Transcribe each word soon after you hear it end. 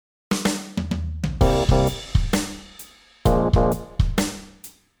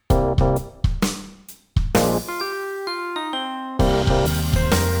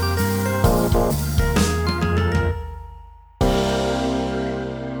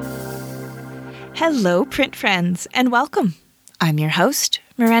Hello, print friends, and welcome. I'm your host,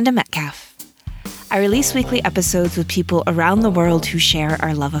 Miranda Metcalf. I release weekly episodes with people around the world who share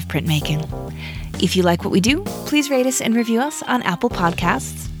our love of printmaking. If you like what we do, please rate us and review us on Apple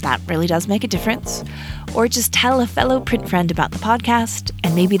Podcasts. That really does make a difference. Or just tell a fellow print friend about the podcast,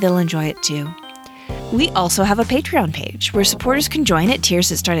 and maybe they'll enjoy it too. We also have a Patreon page where supporters can join at tiers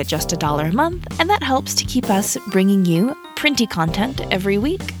that start at just $1 a month, and that helps to keep us bringing you printy content every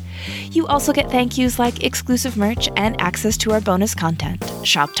week. You also get thank yous like exclusive merch and access to our bonus content,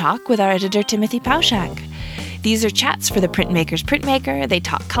 Shop Talk with our editor Timothy Pauschak. These are chats for the printmaker's printmaker. They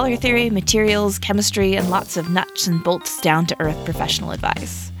talk color theory, materials, chemistry, and lots of nuts and bolts down-to-earth professional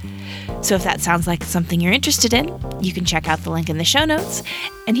advice. So if that sounds like something you're interested in, you can check out the link in the show notes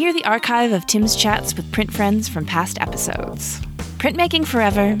and hear the archive of Tim's chats with print friends from past episodes. Printmaking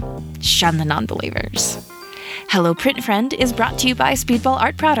forever, shun the non-believers. Hello Print Friend is brought to you by Speedball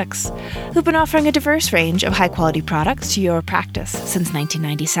Art Products, who've been offering a diverse range of high-quality products to your practice since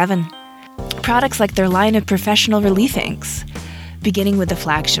 1997. Products like their line of professional relief inks, beginning with the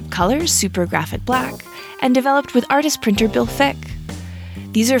flagship colors Super Graphic Black, and developed with artist printer Bill Fick.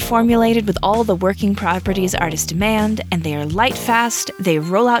 These are formulated with all the working properties artists demand, and they are light-fast, they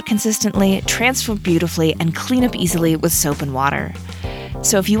roll out consistently, transfer beautifully, and clean up easily with soap and water.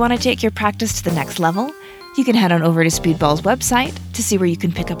 So if you want to take your practice to the next level, you can head on over to Speedball's website to see where you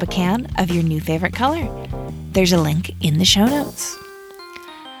can pick up a can of your new favorite color. There's a link in the show notes.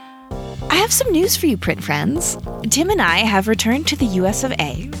 I have some news for you, print friends. Tim and I have returned to the US of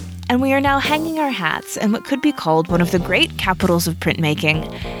A, and we are now hanging our hats in what could be called one of the great capitals of printmaking,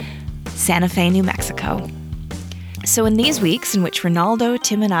 Santa Fe, New Mexico. So in these weeks in which Ronaldo,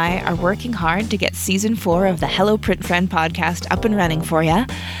 Tim, and I are working hard to get Season 4 of the Hello Print Friend podcast up and running for you,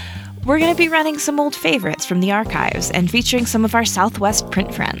 we're going to be running some old favorites from the archives and featuring some of our Southwest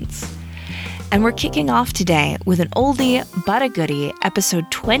print friends. And we're kicking off today with an oldie but a goodie, episode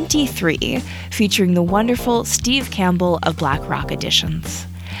 23, featuring the wonderful Steve Campbell of Black Rock Editions.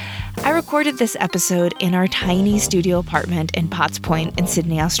 I recorded this episode in our tiny studio apartment in Potts Point in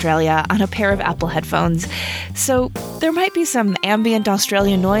Sydney, Australia, on a pair of Apple headphones, so there might be some ambient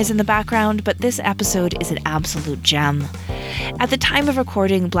Australian noise in the background, but this episode is an absolute gem. At the time of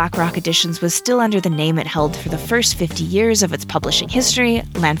recording, Black Rock Editions was still under the name it held for the first 50 years of its publishing history,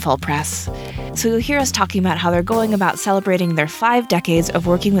 Landfall Press. So you'll hear us talking about how they're going about celebrating their 5 decades of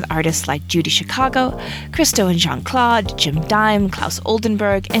working with artists like Judy Chicago, Christo and Jean-Claude, Jim Dime, Klaus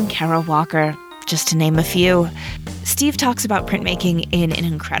Oldenburg, and Kara Walker, just to name a few. Steve talks about printmaking in an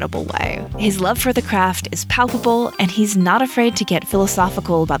incredible way. His love for the craft is palpable, and he's not afraid to get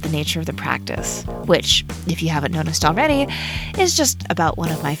philosophical about the nature of the practice, which, if you haven't noticed already, is just about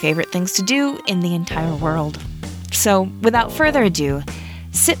one of my favorite things to do in the entire world. So, without further ado,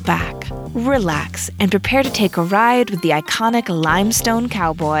 sit back, relax, and prepare to take a ride with the iconic limestone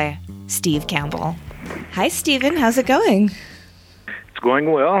cowboy, Steve Campbell. Hi, Stephen. How's it going? It's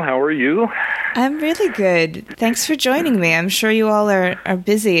going well. How are you? I'm really good. Thanks for joining me. I'm sure you all are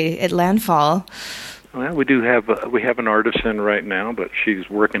busy at Landfall. Well, we have an artisan right now, but she's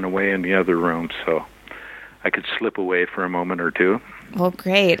working away in the other room, so I could slip away for a moment or two. Well,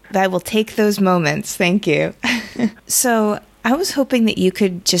 great. I will take those moments. Thank you. So I was hoping that you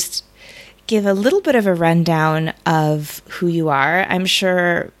could just give a little bit of a rundown of who you are. I'm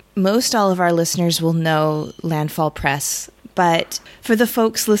sure most all of our listeners will know Landfall Press, but for the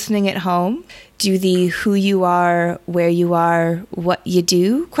folks listening at home, do the who you are, where you are, what you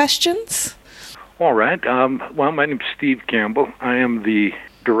do questions? All right. Well, my name's Steve Campbell. I am the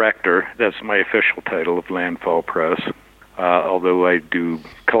director. That's my official title of Landfall Press. Although I do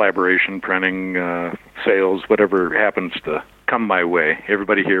collaboration, printing, sales, whatever happens to come my way.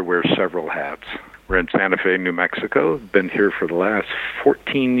 Everybody here wears several hats. We're in Santa Fe, New Mexico. Been here for the last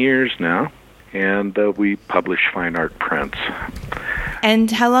 14 years now, and we publish fine art prints.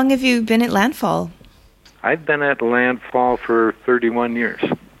 And how long have you been at Landfall? I've been at Landfall for 31 years.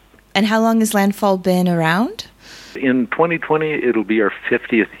 And how long has Landfall been around? In 2020, it'll be our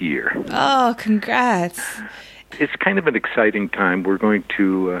 50th year. Oh, congrats. It's kind of an exciting time. We're going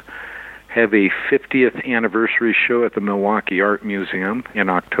to have a 50th anniversary show at the Milwaukee Art Museum in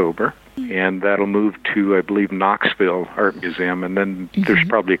October, and that'll move to, I believe, Knoxville Art Museum, and then there's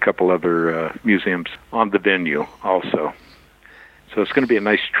probably a couple other museums on the venue also. So it's going to be a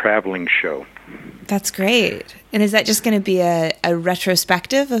nice traveling show. That's great. And is that just going to be a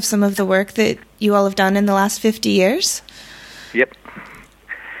retrospective of some of the work that you all have done in the last 50 years? Yep.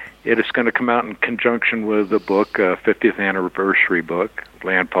 It is going to come out in conjunction with the book, 50th anniversary book,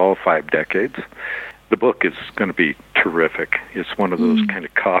 Landfall, 5 Decades. the book is going to be terrific. It's one of those kind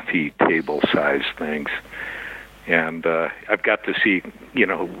of coffee table size things. And I've got to see,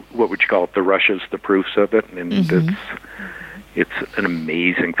 what would you call it, the rushes, the proofs of it. And it's an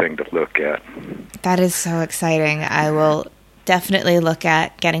amazing thing to look at. That is so exciting. I will definitely look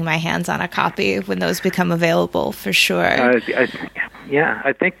at getting my hands on a copy when those become available, for sure. I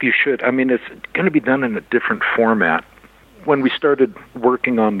think you should. I mean, it's going to be done in a different format. When we started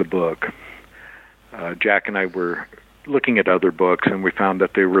working on the book, Jack and I were looking at other books, and we found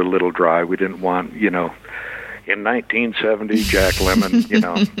that they were a little dry. We didn't want, in 1970, Jack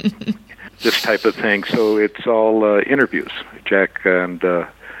Lemmon, this type of thing. So it's all interviews. Jack and the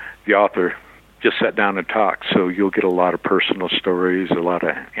author just sat down and talked. So you'll get a lot of personal stories, a lot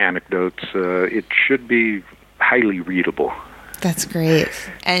of anecdotes. It should be highly readable. That's great.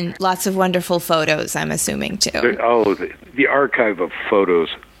 And lots of wonderful photos, I'm assuming, too. The archive of photos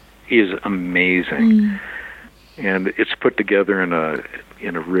is amazing. And it's put together in a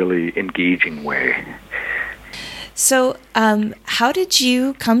really engaging way. So how did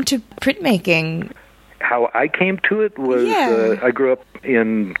you come to printmaking? How I came to it was I grew up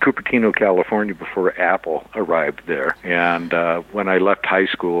in Cupertino, California before Apple arrived there. And when I left high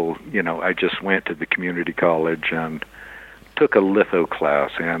school, I just went to the community college and took a litho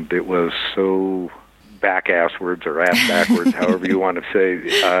class, and it was so back-asswards or ass-backwards, however you want to say.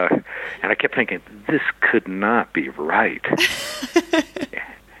 And I kept thinking, this could not be right.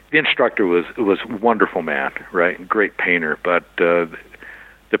 The instructor was a wonderful man, right? Great painter, but the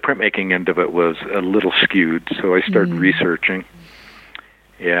printmaking end of it was a little skewed, so I started researching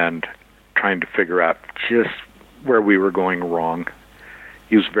and trying to figure out just where we were going wrong.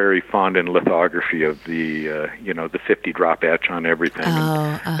 He was very fond in lithography of the, the 50 drop etch on everything.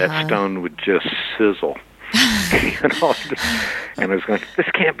 That stone would just sizzle. And I was going, this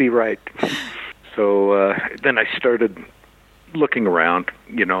can't be right. So then I started looking around,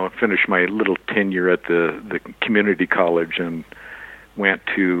 finished my little tenure at the community college and went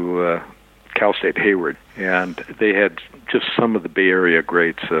to Cal State Hayward. And they had just some of the Bay Area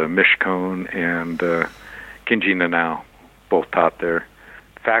greats, Mish Cohn and Kinji Nanao, both taught there.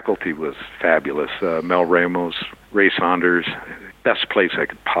 Faculty was fabulous. Mel Ramos, Ray Saunders, best place I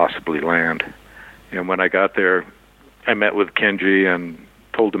could possibly land. And when I got there, I met with Kenji and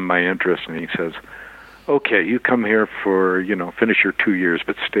told him my interest, and he says, okay, you come here for, finish your 2 years,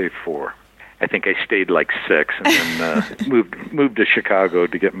 but stay 4. I think I stayed like 6 and then moved to Chicago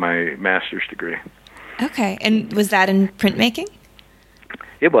to get my master's degree. Okay. And was that in printmaking?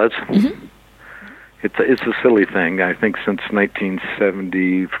 It was. It's a silly thing. I think since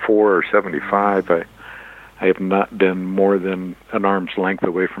 1974 or 75, I have not been more than an arm's length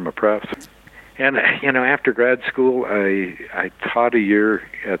away from a press. And, after grad school, I taught a year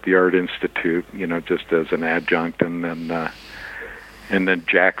at the Art Institute, just as an adjunct, and then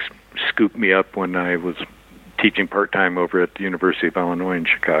Jack scooped me up when I was teaching part-time over at the University of Illinois in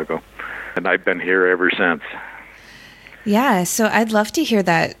Chicago. And I've been here ever since. Yeah, so I'd love to hear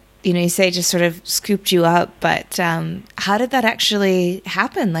that. You say just sort of scooped you up, but how did that actually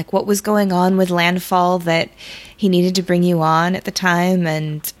happen? Like, what was going on with Landfall that he needed to bring you on at the time?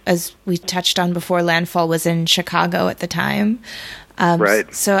 And as we touched on before, Landfall was in Chicago at the time.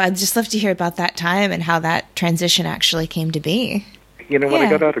 Right. So I'd just love to hear about that time and how that transition actually came to be. When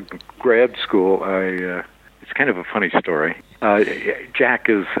I got out of grad school, it's kind of a funny story. Jack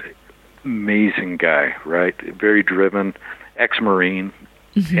is an amazing guy, right? Very driven, ex-Marine.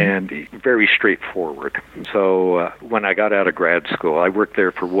 And very straightforward. So when I got out of grad school, I worked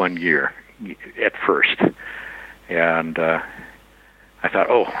there for 1 year at first. And I thought,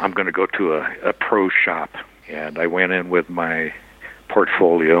 I'm going to go to a pro shop. And I went in with my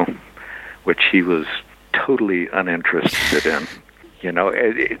portfolio, which he was totally uninterested in. He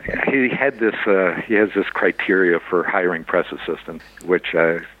had he has this criteria for hiring press assistants, which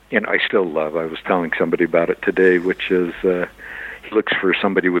I still love. I was telling somebody about it today, which is looks for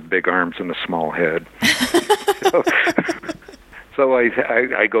somebody with big arms and a small head. So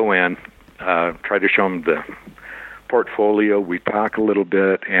I go in, try to show him the portfolio. We talk a little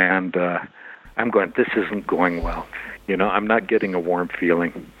bit, and I'm going, this isn't going well. I'm not getting a warm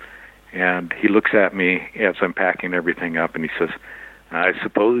feeling. And he looks at me as I'm packing everything up, and he says, I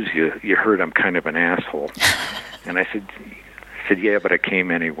suppose you heard I'm kind of an asshole. And I said, yeah, but I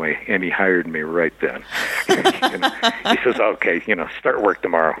came anyway, and he hired me right then. He says, okay, start work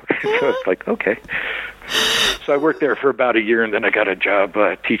tomorrow. So it's like, okay. So I worked there for about a year, and then I got a job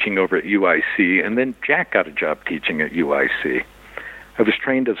teaching over at UIC, and then Jack got a job teaching at UIC. I was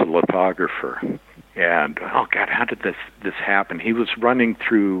trained as a lithographer, And, oh, God, how did this happen? He was running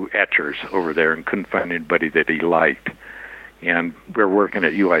through etchers over there and couldn't find anybody that he liked. And we were working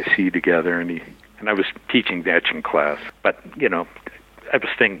at UIC together, and I was teaching the etching class. But, I was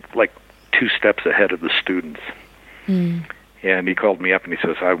staying like 2 steps ahead of the students. Mm. And he called me up and he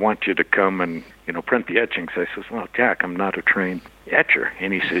says, I want you to come and, print the etchings. I says, well, Jack, I'm not a trained etcher.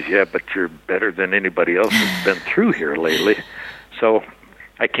 And he says, yeah, but you're better than anybody else that's been through here lately. So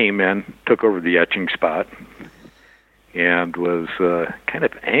I came in, took over the etching spot, and was kind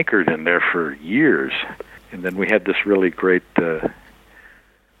of anchored in there for years. And then we had this really great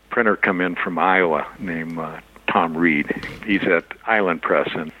printer come in from Iowa named Tom Reed. He's at Island Press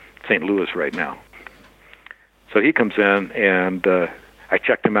in St. Louis right now. So he comes in, and I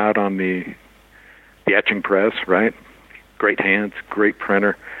checked him out on the etching press, right? Great hands, great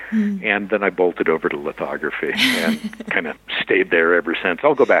printer. And then I bolted over to lithography and kind of stayed there ever since.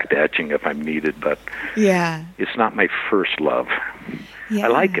 I'll go back to etching if I'm needed, but it's not my first love. Yeah. I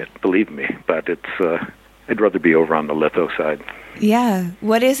like it, believe me, but it's I'd rather be over on the litho side. Yeah.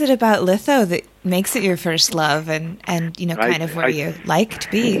 What is it about litho that makes it your first love and kind of where you like to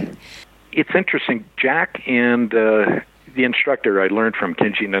be? It's interesting. Jack and the instructor I learned from,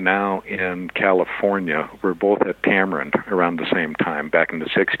 Kenji Nanao in California, were both at Tamarind around the same time, back in the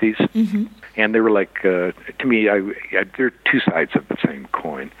 60s. Mm-hmm. And they were like, to me, they're 2 sides of the same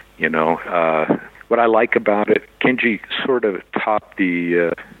coin. What I like about it, Kenji sort of taught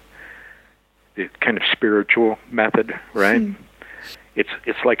the kind of spiritual method, right?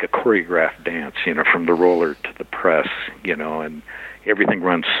 It's like a choreographed dance, from the roller to the press, and everything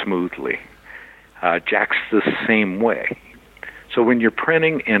runs smoothly. Jack's the same way. So when you're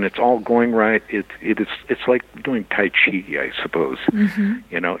printing and it's all going right, it's like doing Tai Chi, I suppose.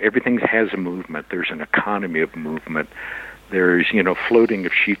 Mm-hmm. Everything has a movement. There's an economy of movement. There's floating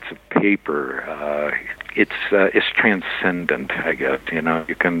of sheets of paper. It's transcendent, I guess.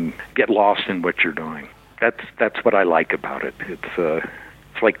 You can get lost in what you're doing. That's what I like about it.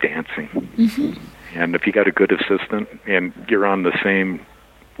 It's like dancing. Mm-hmm. And if you got a good assistant and you're on the same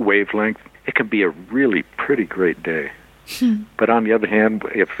wavelength, it can be a really pretty great day. But on the other hand,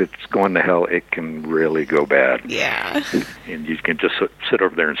 if it's going to hell, it can really go bad. Yeah. And you can just sit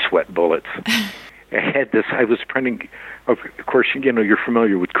over there and sweat bullets. I was printing, of course, you're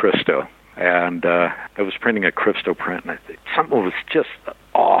familiar with Cristo. And I was printing a Cristo print, and something was just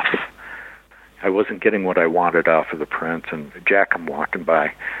off. I wasn't getting what I wanted off of the print. And Jack, I'm walking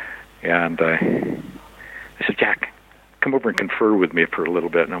by, and I said, Jack, come over and confer with me for a little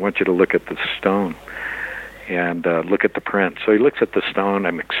bit, and I want you to look at the stone and look at the print. So he looks at the stone.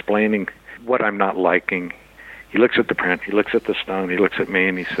 I'm explaining what I'm not liking. He looks at the print. He looks at the stone. He looks at me,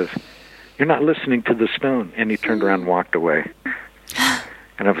 and he says, you're not listening to the stone. And he turned around and walked away.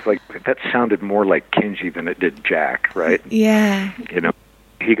 And I was like, that sounded more like Kenji than it did Jack, right? Yeah.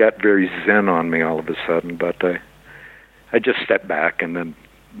 He got very zen on me all of a sudden, but I just stepped back and then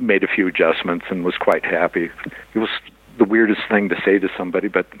made a few adjustments and was quite happy. It was the weirdest thing to say to somebody,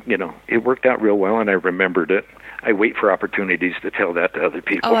 but, it worked out real well, and I remembered it. I wait for opportunities to tell that to other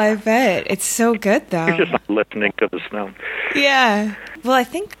people. Oh, I bet. It's so good, though. You're just not listening to the stone. Yeah. Well, I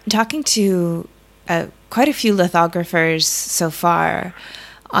think talking to quite a few lithographers so far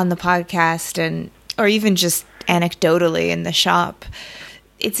on the podcast, or even just anecdotally in the shop,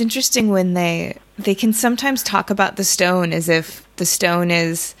 it's interesting when they can sometimes talk about the stone as if the stone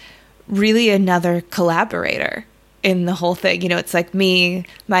is really another collaborator in the whole thing. It's like me,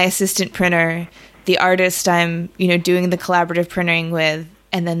 my assistant printer, the artist I'm, doing the collaborative printing with,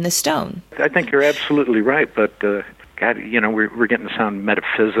 and then the stone. I think you're absolutely right, but God, we're getting to sound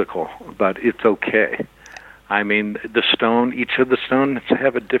metaphysical, but it's okay. I mean, each of the stones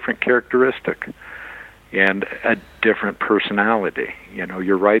have a different characteristic and a different personality.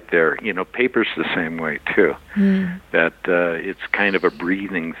 You're right there. Paper's the same way, too, that it's kind of a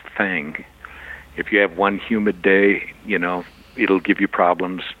breathing thing. If you have one humid day, it'll give you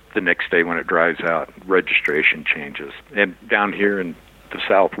problems the next day when it dries out. Registration changes. And down here in the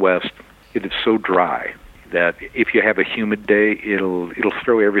Southwest, it is so dry that if you have a humid day, it'll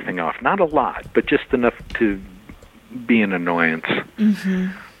throw everything off. Not a lot, but just enough to be an annoyance.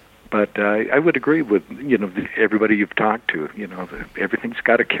 Mm-hmm. But I would agree with everybody you've talked to. Everything's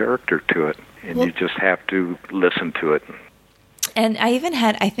got a character to it, and you just have to listen to it. And I even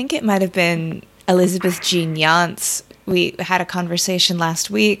had, I think it might have been Elizabeth Jean Yance. We had a conversation last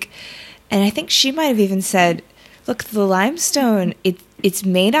week, and I think she might have even said, "Look, the limestone, it's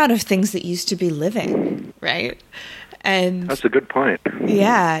made out of things that used to be living, right?" And that's a good point.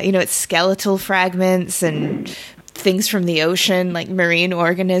 Yeah, it's skeletal fragments and things from the ocean, like marine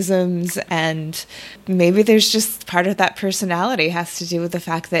organisms, and maybe there's just part of that personality has to do with the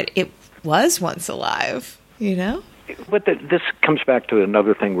fact that it was once alive, you know? But this comes back to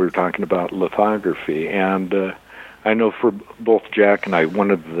another thing we were talking about, lithography, and I know for both Jack and I,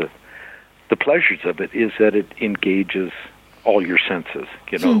 one of the pleasures of it is that it engages all your senses,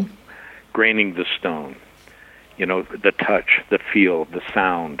 you know, graining the stone, you know, the touch, the feel, the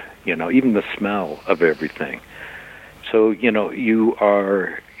sound, you know, even the smell of everything. So, you know,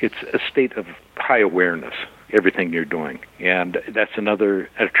 it's a state of high awareness, everything you're doing. And that's another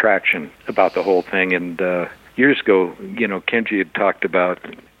attraction about the whole thing. And years ago, you know, Kenji had talked about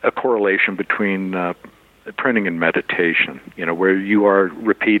a correlation between printing and meditation, you know, where you are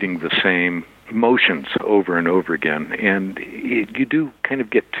repeating the same emotions over and over again. And you do kind of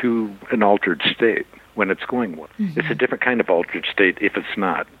get to an altered state when it's going well. It's a different kind of altered state if it's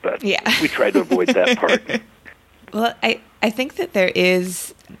not, but we try to avoid that part. Well, I think that there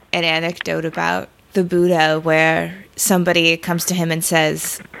is an anecdote about the Buddha where somebody comes to him and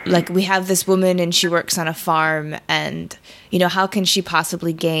says, like, we have this woman and she works on a farm and, you know, how can she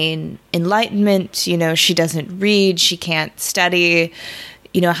possibly gain enlightenment? You know, she doesn't read, she can't study,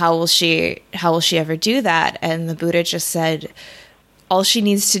 you know, how will she ever do that? And the Buddha just said, all she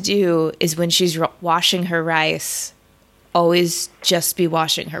needs to do is when she's washing her rice, always just be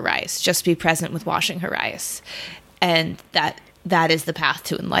washing her rice, just be present with washing her rice. And that is the path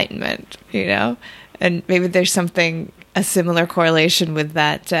to enlightenment, you know? And maybe there's a similar correlation with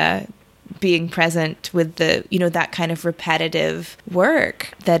that being present with the, you know, that kind of repetitive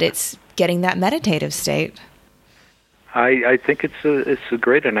work, that it's getting that meditative state. I think it's a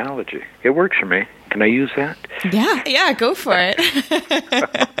great analogy. It works for me. Can I use that? Yeah, go for it.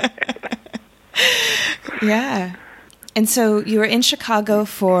 Yeah. And so you were in Chicago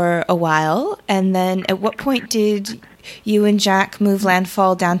for a while, and then at what point did you and Jack move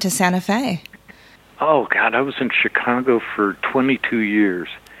Landfall down to Santa Fe? Oh, God, I was in Chicago for 22 years,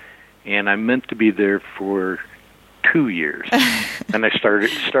 and I meant to be there for 2 years. And I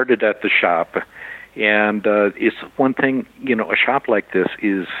started at the shop, and it's one thing, you know, a shop like this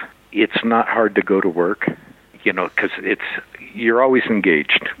it's not hard to go to work, you know, because you're always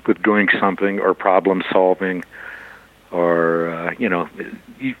engaged with doing something or problem solving, or, you know,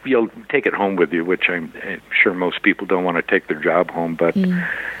 you'll take it home with you, which I'm sure most people don't want to take their job home, but,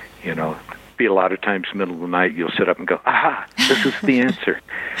 you know, be a lot of times middle of the night, you'll sit up and go, aha, this is the answer.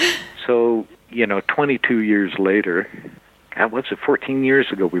 So, you know, 22 years later, God, what's it, 14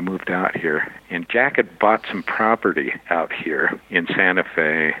 years ago we moved out here, and Jack had bought some property out here in Santa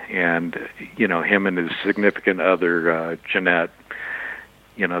Fe, and, you know, him and his significant other, Jeanette,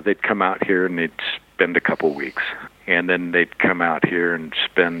 you know, they'd come out here and they'd spend a couple weeks, and then they'd come out here and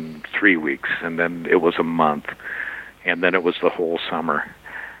spend 3 weeks, and then it was a month, and then it was the whole summer,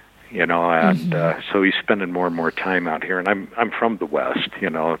 you know, and so he's spending more and more time out here, and I'm from the West, you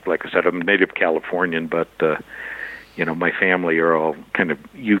know, like I said, I'm a native Californian, but, you know, my family are all kind of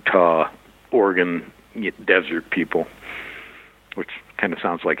Utah, Oregon, desert people, which kind of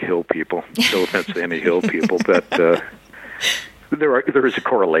sounds like hill people. No offense to any hill people, but there is a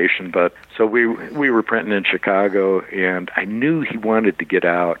correlation. But so we were printing in Chicago, and I knew he wanted to get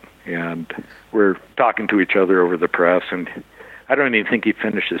out, and we're talking to each other over the press, and I don't even think he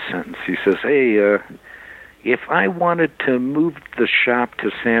finished his sentence. He says, hey, if I wanted to move the shop to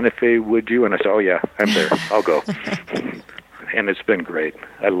Santa Fe, would you? And I said, oh, yeah, I'm there. I'll go. And it's been great.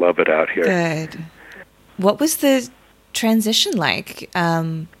 I love it out here. Good. What was the transition like?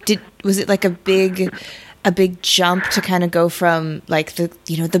 Was it like a big jump to kind of go from like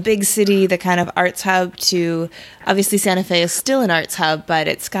the big city, the kind of arts hub, to obviously Santa Fe is still an arts hub, but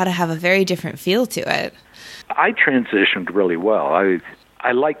it's got to have a very different feel to it. I transitioned really well.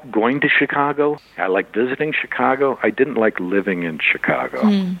 I like going to Chicago. I like visiting Chicago. I didn't like living in Chicago,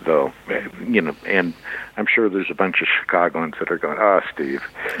 though. You know, and I'm sure there's a bunch of Chicagoans that are going, Steve.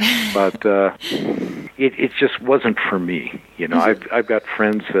 But it just wasn't for me. You know, I've got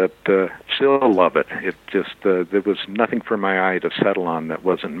friends that still love it. It just, there was nothing for my eye to settle on that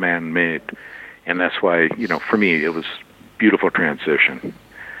wasn't man-made. And that's why, you know, for me, it was beautiful transition.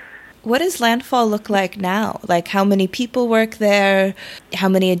 What does Landfall look like now? Like, how many people work there? How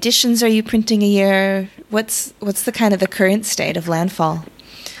many editions are you printing a year? What's the kind of the current state of Landfall?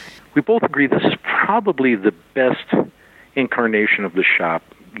 We both agree this is probably the best incarnation of the shop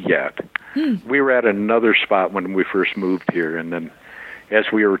yet. We were at another spot when we first moved here, and then as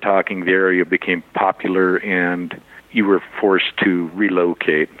we were talking, the area became popular, and you were forced to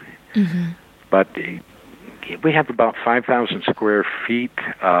relocate. But we have about 5,000 square feet.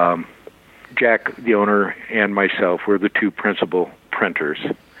 Jack, the owner, and myself were the two principal printers.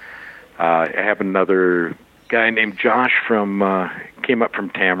 I have another guy named Josh came up from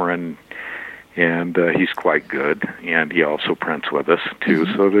Tamarin, and he's quite good, and he also prints with us too.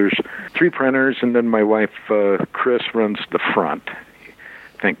 So there's 3 printers, and then my wife Chris runs the front.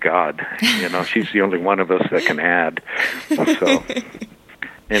 Thank God, she's the only one of us that can add. So,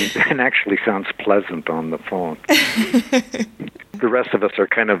 and actually sounds pleasant on the phone. The rest of us are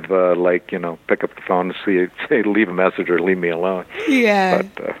kind of pick up the phone and say leave a message or leave me alone. Yeah.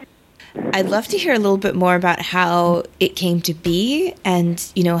 But, I'd love to hear a little bit more about how it came to be and,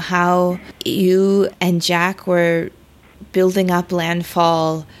 how you and Jack were building up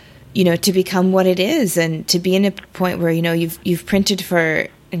Landfall, to become what it is and to be in a point where, you've printed for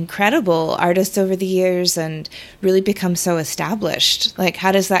incredible artists over the years and really become so established. Like,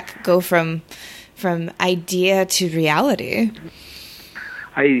 how does that go from idea to reality?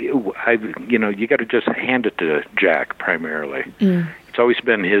 you got to just hand it to Jack primarily. It's always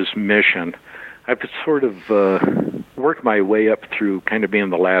been his mission. I've sort of worked my way up through kind of being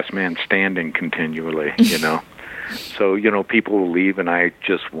the last man standing continually, So, people will leave and I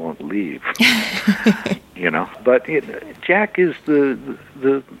just won't leave, But Jack is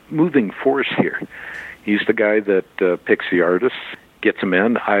the moving force here. He's the guy that picks the artists, gets them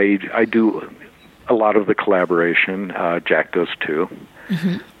in. I do a lot of the collaboration. Jack does too.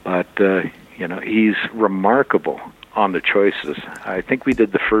 Mm-hmm. But, he's remarkable on the choices. I think we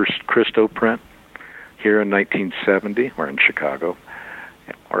did the first Christo print here in 1970, or in Chicago,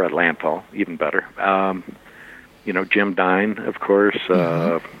 or at Landfall, even better. Jim Dine, of course,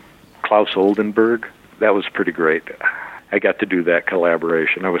 Klaus Oldenburg. That was pretty great. I got to do that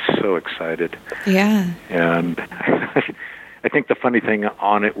collaboration. I was so excited. Yeah. And I think the funny thing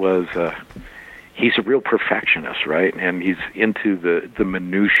on it was he's a real perfectionist, right? And he's into the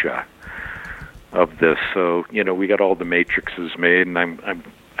minutia of this. So, we got all the matrices made, and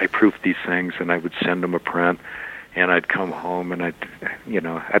I proofed these things, and I would send them a print, and I'd come home, and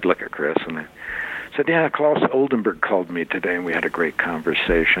I'd look at Chris, and I said, yeah, Klaus Oldenburg called me today, and we had a great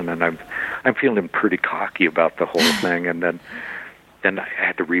conversation, and I'm feeling pretty cocky about the whole thing, and then I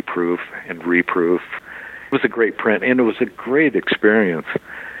had to reproof. It was a great print, and it was a great experience,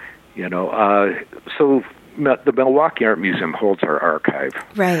 So the Milwaukee Art Museum holds our archive.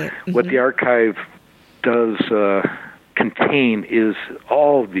 Right. Mm-hmm. What the archive does contain is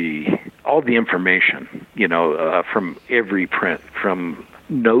all the information, from every print, from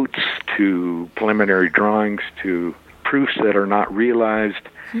notes to preliminary drawings to proofs that are not realized,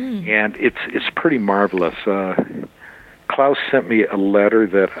 and it's pretty marvelous. Klaus sent me a letter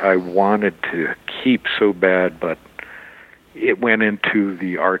that I wanted to keep so bad, but it went into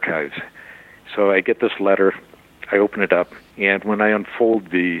the archives. So I get this letter, I open it up, and when I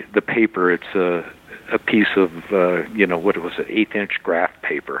unfold the paper, it's a piece of, what it was, an 1/8-inch graph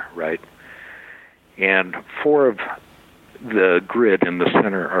paper, right? And 4 of the grid in the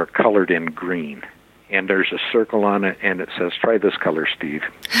center are colored in green. And there's a circle on it, and it says, try this color, Steve,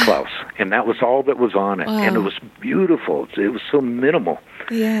 Klaus. And that was all that was on it. Wow. And it was beautiful. It was so minimal.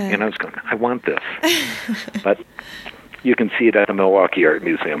 Yeah. And I was going, I want this. But you can see it at the Milwaukee Art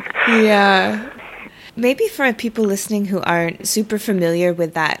Museum. Yeah. Maybe for people listening who aren't super familiar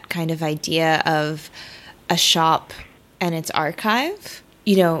with that kind of idea of a shop and its archive,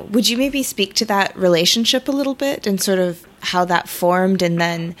 would you maybe speak to that relationship a little bit and sort of how that formed, and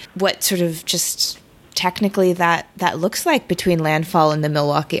then what sort of just technically that looks like between Landfall and the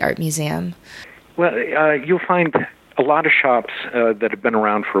Milwaukee Art Museum? Well, you'll find a lot of shops that have been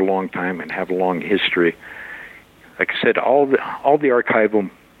around for a long time and have a long history. Like I said, all the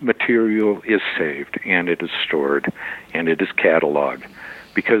archival material is saved, and it is stored, and it is cataloged,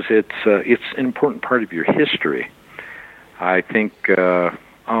 because it's an important part of your history. I think,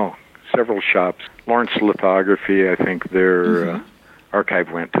 several shops, Lawrence Lithography, I think their archive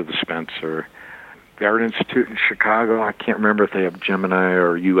went to the Spencer. The Art Institute in Chicago, I can't remember if they have Gemini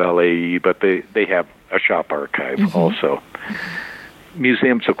or ULAE, but they have a shop archive also.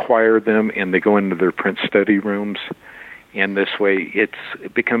 Museums acquire them, and they go into their print study rooms, and this way it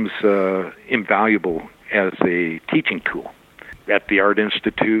becomes invaluable as a teaching tool. At the Art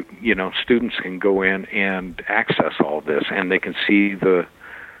Institute, students can go in and access all this, and they can see the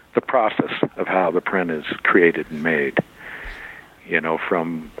process of how the print is created and made.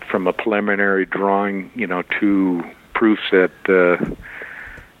 From a preliminary drawing, to proofs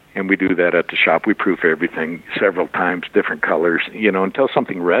and we do that at the shop. We proof everything several times, different colors, until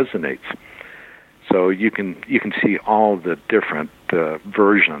something resonates. So you can see all the different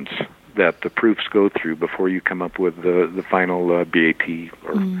versions that the proofs go through before you come up with the final BAT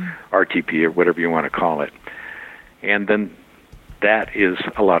or RTP or whatever you want to call it. And then that is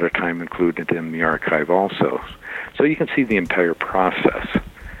a lot of time included in the archive also. So you can see the entire process.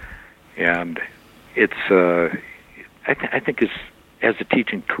 And it's, I think it's, as a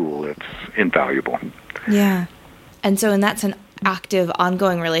teaching tool, it's invaluable. Yeah. And so, and that's an active,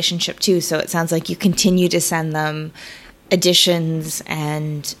 ongoing relationship too. So it sounds like you continue to send them editions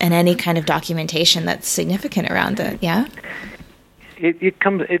and any kind of documentation that's significant around it. Yeah. It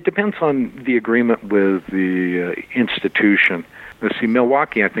depends on the agreement with the institution. Let's see,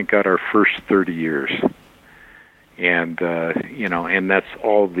 Milwaukee, I think, got our first 30 years. And, and that's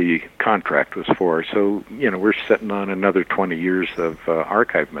all the contract was for. So, we're sitting on another 20 years of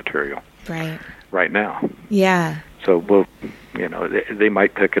archive material. Right now. Yeah. So, they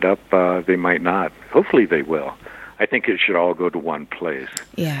might pick it up, they might not. Hopefully they will. I think it should all go to one place.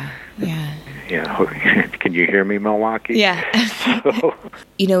 Yeah. Can you hear me, Milwaukee? Yeah. So.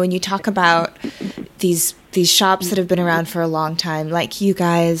 When you talk about these shops that have been around for a long time, like you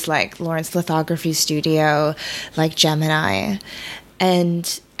guys, like Lawrence Lithography Studio, like Gemini,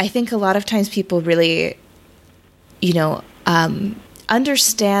 and I think a lot of times people really,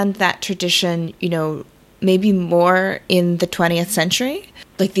 understand that tradition, maybe more in the 20th century.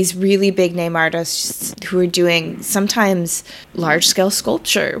 Like these really big name artists who are doing sometimes large scale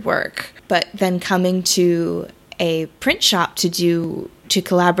sculpture work, but then coming to a print shop to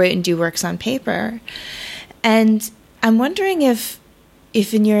collaborate and do works on paper. And I'm wondering if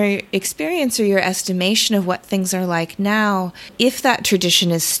in your experience or your estimation of what things are like now, if that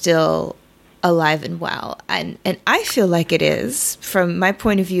tradition is still alive and well. And I feel like it is from my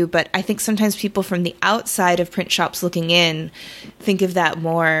point of view, but I think sometimes people from the outside of print shops looking in think of that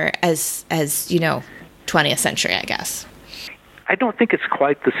more as 20th century, I guess. I don't think it's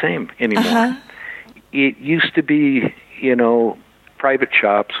quite the same anymore. Uh-huh. It used to be, private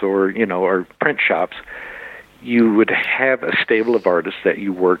shops or print shops. You would have a stable of artists that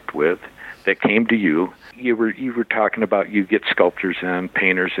you worked with that came to you. You were talking about you get sculptors in,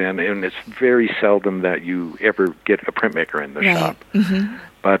 painters in, and it's very seldom that you ever get a printmaker in the shop. Mm-hmm.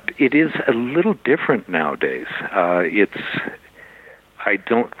 But it is a little different nowadays. I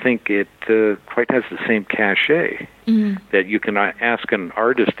don't think it quite has the same cachet that you can ask an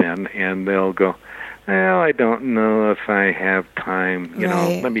artist in, and they'll go, well, I don't know if I have time.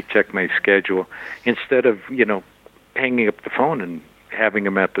 Let me check my schedule. Instead of hanging up the phone and having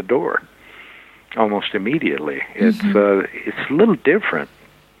them at the door almost immediately. It's a little different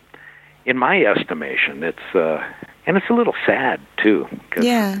in my estimation. It's and it's a little sad too, because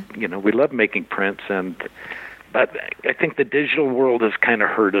we love making prints, but I think the digital world has kind of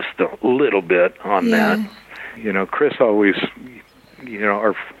hurt us a little bit on that. Chris always,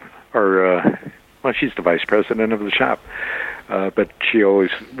 well, she's the vice president of the shop, but she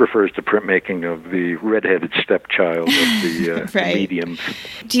always refers to printmaking of the redheaded stepchild of the right. mediums.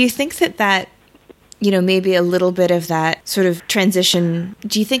 Do you think that maybe a little bit of that sort of transition,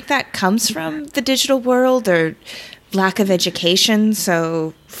 do you think that comes from the digital world or lack of education?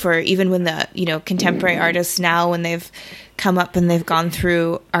 So for even when the, contemporary artists now, when they've come up and they've gone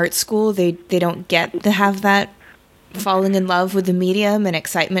through art school, they don't get to have that falling in love with the medium and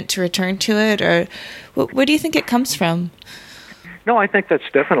excitement to return to it? Or where do you think it comes from? No, I think that's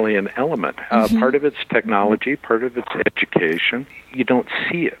definitely an element. Part of it's technology, part of it's education. You don't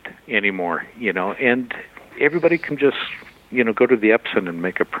see it anymore, and everybody can just, go to the Epson and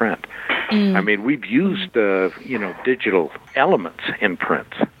make a print. I mean, we've used, digital elements in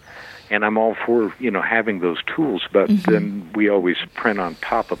prints, and I'm all for, having those tools, but then we always print on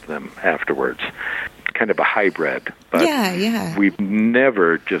top of them afterwards. Kind of a hybrid, but we've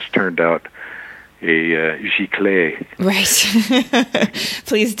never just turned out a giclée. Right.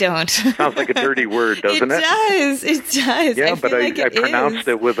 Please don't. Sounds like a dirty word, doesn't it? It does. Yeah, but I pronounced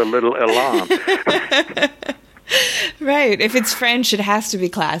it with a little elan. Right. If it's French, it has to be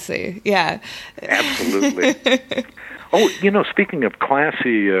classy. Yeah. Absolutely. Oh, speaking of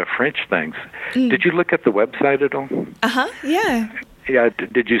classy French things, did you look at the website at all? Yeah. Yeah,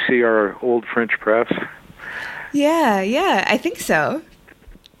 did you see our old French press? Yeah, I think so.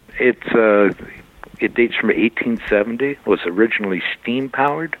 It dates from 1870. Was originally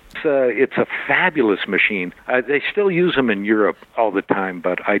steam-powered. It's a fabulous machine. They still use them in Europe all the time,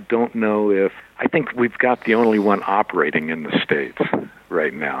 but I don't know if... I think we've got the only one operating in the States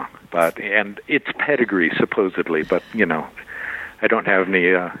right now. And it's pedigree, supposedly, but, I don't have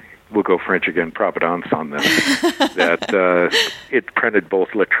any... we'll go French again, providence on this, that it printed both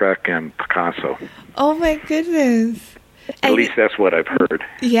Lautrec and Picasso. Oh, my goodness. At least that's what I've heard.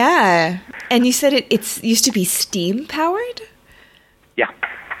 Yeah. And you said it used to be steam-powered? Yeah.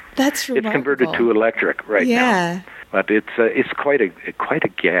 That's remarkable. It's converted to electric right now. Yeah. But it's quite a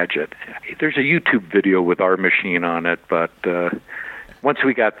gadget. There's a YouTube video with our machine on it, but once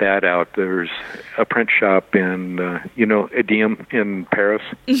we got that out, there's a print shop in Idiom in Paris.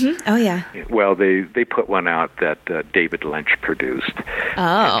 Mm-hmm. Oh yeah. Well, they put one out that David Lynch produced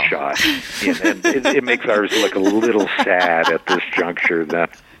and shot, and it makes ours look a little sad at this juncture.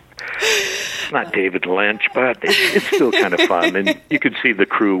 That it's not David Lynch, but it's still kind of fun, and you could see the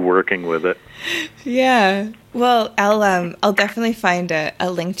crew working with it. Yeah. Well, I'll definitely find a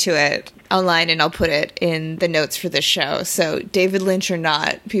link to it online, and I'll put it in the notes for the show. So David Lynch or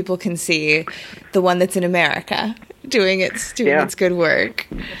not, people can see the one that's in America doing its good work.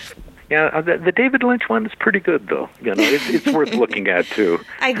 Yeah, the David Lynch one is pretty good, though. It's worth looking at too.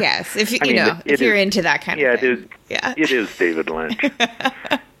 I guess if you're into that kind of thing. It is David Lynch.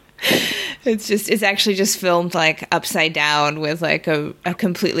 It's actually just filmed like upside down with like a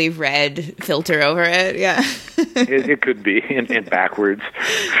completely red filter over it. Yeah. It could be and backwards.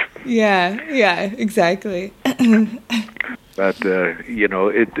 Yeah, exactly. But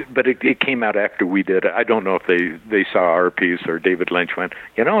it came out after we did it. I don't know if they saw our piece or David Lynch went,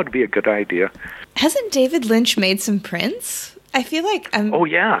 it'd be a good idea. Hasn't David Lynch made some prints? I feel like Oh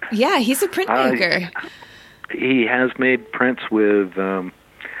yeah. Yeah, he's a printmaker. He has made prints with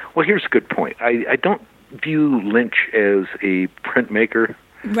well, here's a good point. I don't view Lynch as a printmaker.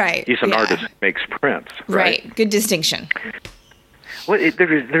 Right. He's an artist who makes prints. Right. Good distinction. Well,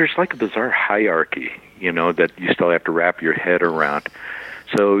 there's like a bizarre hierarchy, that you still have to wrap your head around.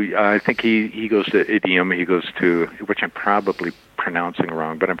 So I think he goes to Idiom. He goes to, which I'm probably pronouncing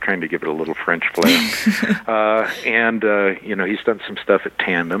wrong, but I'm trying to give it a little French flair. He's done some stuff at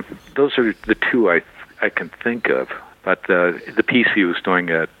Tandem. Those are the two I can think of. But the piece he was doing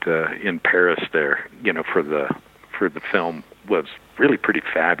in Paris there, for the film was really pretty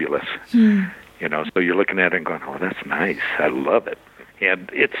fabulous. So you're looking at it and going, oh, that's nice. I love it. And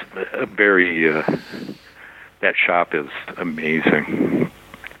it's a very, that shop is amazing.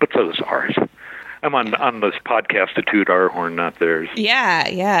 But so is ours. I'm on this podcast to toot our horn, not theirs.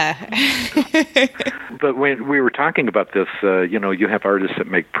 Yeah. But when we were talking about this, you have artists that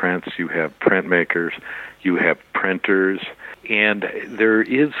make prints, you have printmakers, you have printers, and there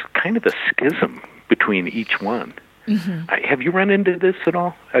is kind of a schism between each one. Mm-hmm. Have you run into this at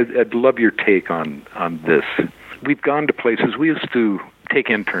all? I'd love your take on this. We've gone to places. We used to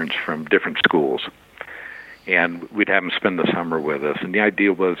take interns from different schools, and we'd have them spend the summer with us. And the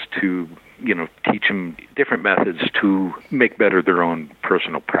idea was to, teach them different methods to make better their own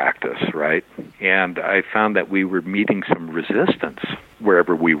personal practice, right? And I found that we were meeting some resistance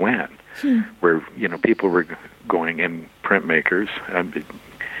wherever we went, where, people were going, and printmakers,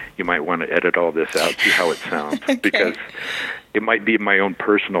 you might want to edit all this out, see how it sounds, okay. Because it might be my own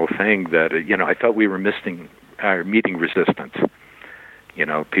personal thing that, I thought we were meeting resistance.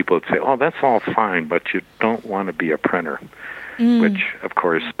 People would say, oh, that's all fine, but you don't want to be a printer, which, of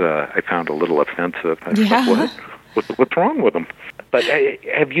course, I found a little offensive. I thought, what's wrong with them? But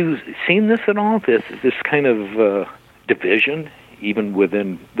have you seen this at all, this kind of division, even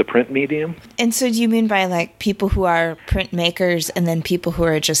within the print medium? And so do you mean by like people who are printmakers and then people who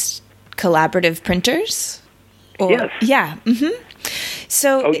are just collaborative printers? Yes. Yeah. Mm-hmm.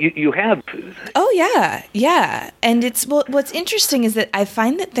 So you have. Oh yeah. And what's interesting is that I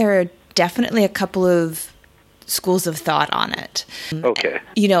find that there are definitely a couple of schools of thought on it. Okay.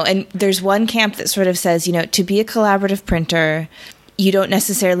 And there's one camp that sort of says, to be a collaborative printer, you don't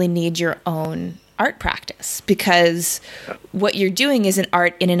necessarily need your own art practice, because what you're doing is an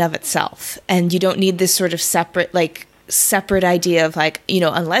art in and of itself, and you don't need this sort of separate idea of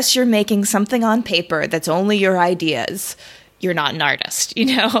unless you're making something on paper that's only your ideas, you're not an artist,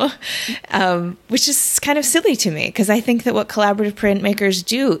 which is kind of silly to me, because I think that what collaborative printmakers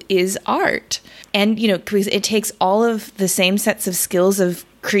do is art. And, because it takes all of the same sets of skills of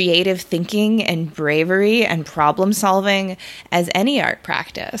creative thinking and bravery and problem solving as any art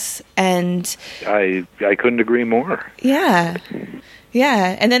practice. And I couldn't agree more. Yeah.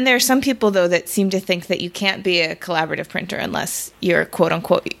 And then there are some people, though, that seem to think that you can't be a collaborative printer unless you're, quote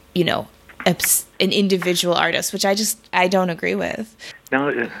unquote, an individual artist, which I don't agree with. No,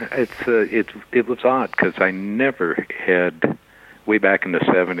 it was odd, because I never had, way back in the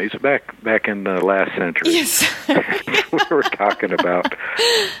 70s, back in the last century, yes. we were talking about,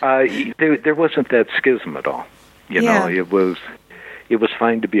 there wasn't that schism at all. It was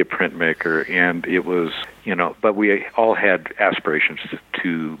fine to be a printmaker, and it was, but we all had aspirations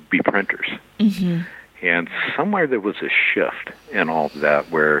to be printers. Mm-hmm. And somewhere there was a shift in all of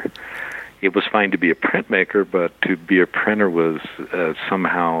that where, it was fine to be a printmaker, but to be a printer was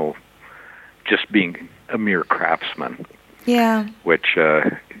somehow just being a mere craftsman. Yeah. Which,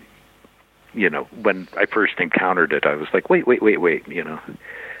 when I first encountered it, I was like, wait,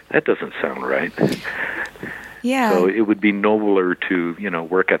 that doesn't sound right. Yeah. So it would be nobler to,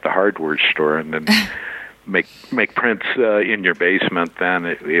 work at the hardware store and then make prints in your basement than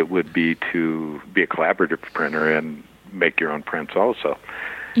it would be to be a collaborative printer and make your own prints also.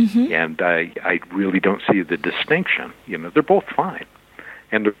 Mm-hmm. And I really don't see the distinction. They're both fine,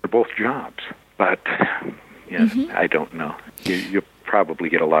 and they're both jobs. But I don't know. You'll probably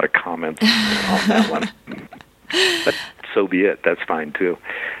get a lot of comments on that one. But so be it. That's fine too.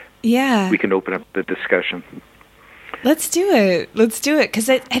 Yeah. We can open up the discussion. Let's do it, because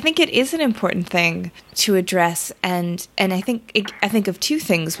I think it is an important thing to address, and I think of two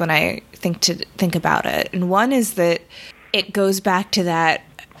things when I think about it, and one is that it goes back to that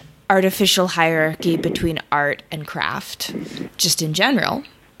artificial hierarchy between art and craft, just in general,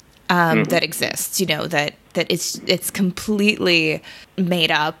 that exists. That it's completely made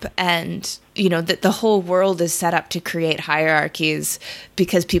up, and that the whole world is set up to create hierarchies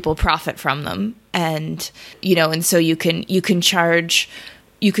because people profit from them. And and so you can charge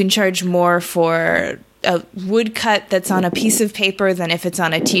more for a woodcut that's on a piece of paper than if it's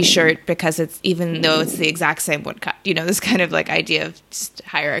on a T-shirt, because it's, even though it's the exact same woodcut. This kind of like idea of just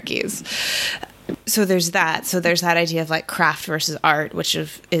hierarchies. So there's that. So there's that idea of like craft versus art, which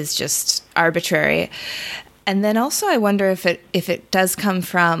is just arbitrary. And then also I wonder if it does come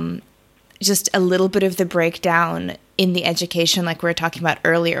from just a little bit of the breakdown in the education, like we were talking about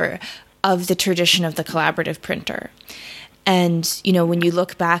earlier, of the tradition of the collaborative printer. And, when you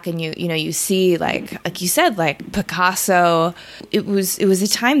look back and you see, like you said, like Picasso, it was a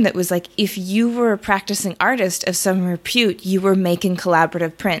time that was like, if you were a practicing artist of some repute, you were making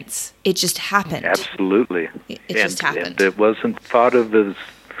collaborative prints. It just happened. Absolutely. It just happened. And it wasn't thought of as,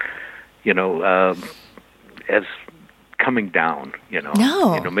 as coming down,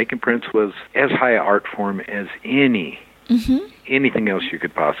 No. Making prints was as high an art form as anything else you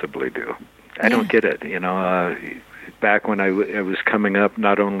could possibly do. I don't get it, back when I was coming up,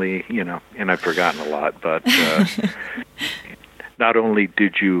 not only, and I've forgotten a lot, but not only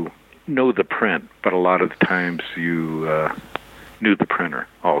did you know the print, but a lot of the times you knew the printer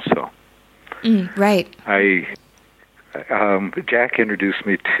also. Right. Jack introduced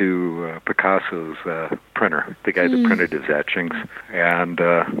me to Picasso's printer, the guy that printed his etchings, and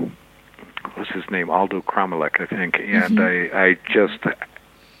what was his name? Aldo Kromelek, I think. And I just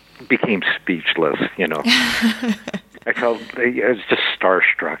became speechless, I was just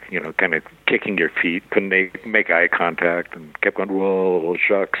starstruck, kind of kicking your feet, couldn't make eye contact, and kept going, whoa,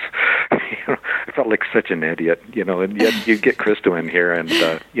 shucks. I felt like such an idiot, and yet you get Christo in here, and,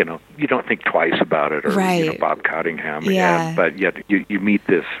 you don't think twice about it, or, right. Bob Cottingham. Yeah. But yet you meet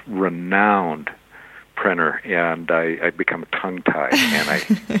this renowned printer, and I become tongue-tied,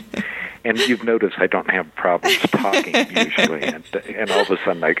 and and you've noticed I don't have problems talking usually, and all of a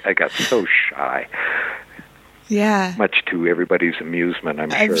sudden I got so shy. Yeah. Much to everybody's amusement,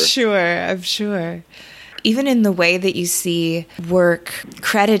 I'm sure. Even in the way that you see work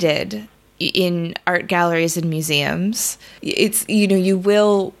credited in art galleries and museums, it's, you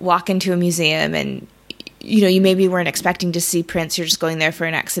will walk into a museum and, you maybe weren't expecting to see prints, you're just going there for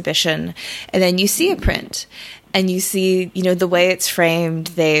an exhibition, and then you see a print, and you see, the way it's framed,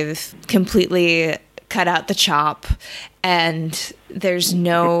 they've completely cut out the chop, and there's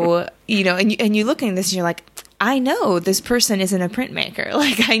no, and you look at this and you're like, I know this person isn't a printmaker.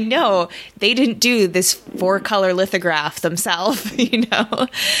 Like, I know they didn't do this 4-color lithograph themselves,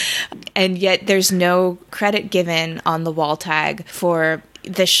 and yet there's no credit given on the wall tag for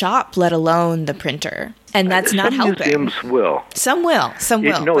the shop, let alone the printer. And that's not helping. Museums will. Some will.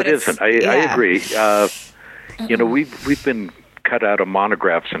 No, it isn't. I agree. We've been cut out of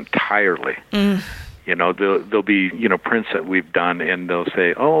monographs entirely. There'll be, prints that we've done, and they'll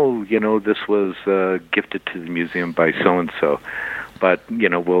say, oh, this was gifted to the museum by so-and-so. But,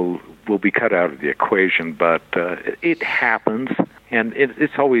 we'll be cut out of the equation. But it happens, and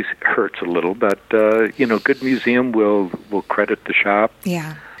it's always hurts a little. But, good museum will credit the shop.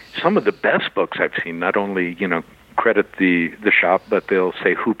 Yeah. Some of the best books I've seen not only, credit the shop, but they'll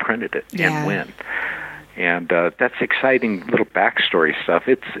say who printed it and when. And that's exciting little backstory stuff.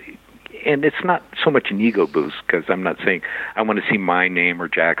 And it's not so much an ego boost, because I'm not saying I want to see my name or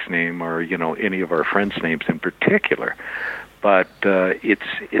Jack's name or, any of our friends' names in particular. But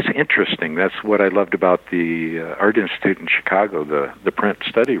it's interesting. That's what I loved about the Art Institute in Chicago, the print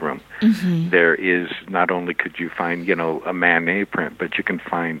study room. Mm-hmm. There is not only could you find a Manet print, but you can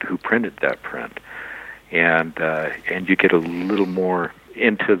find who printed that print, and you get a little more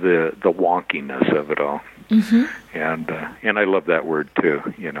into the wonkiness of it all. Mm-hmm. And I love that word too.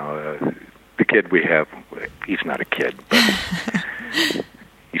 The kid we have, he's not a kid, but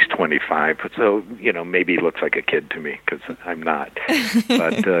he's 25, so maybe he looks like a kid to me because I'm not.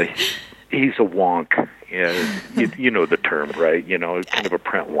 But he's a wonk. You know the term, right? Kind of a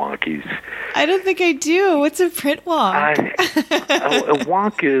print wonk. I don't think I do. What's a print wonk? A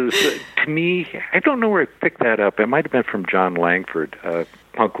wonk is, to me, I don't know where I picked that up. It might have been from John Langford, a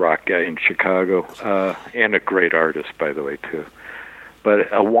punk rock guy in Chicago, and a great artist, by the way, too.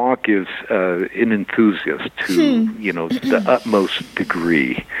 But a wonk is an enthusiast to, the utmost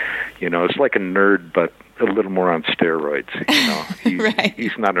degree. It's like a nerd, but a little more on steroids. Right.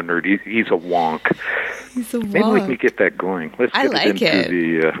 He's not a nerd. He's a wonk. He's a wonk. Maybe we can get that going. Let's get it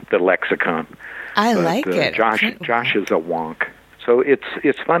into the lexicon. I like it. Josh is a wonk. So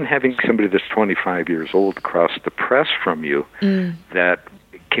it's fun having somebody that's 25 years old across the press from you that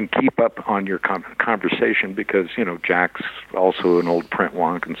can keep up on your conversation because, Jack's also an old print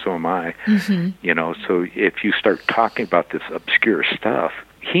wonk and so am I. Mm-hmm. So if you start talking about this obscure stuff,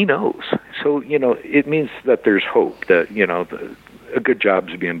 he knows. So, it means that there's hope that, a good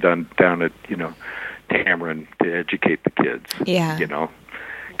job's being done down at, Tamron to educate the kids. Yeah.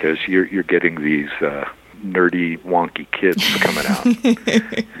 Because you're getting these nerdy, wonky kids coming out.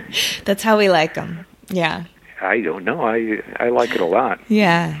 That's how we like them. Yeah. I don't know. I like it a lot.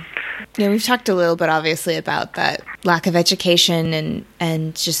 Yeah. Yeah, we've talked a little bit, obviously, about that lack of education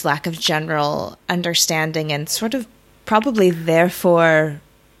and just lack of general understanding and sort of probably, therefore,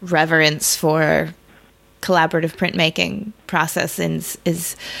 reverence for collaborative printmaking process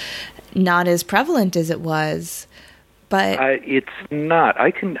is not as prevalent as it was. But it's not.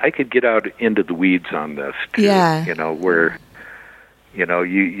 I could get out into the weeds on this, too. Yeah. Where...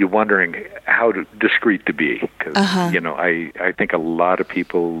 you're wondering how discreet to be because I think a lot of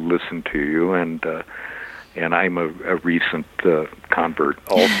people listen to you and I'm a recent convert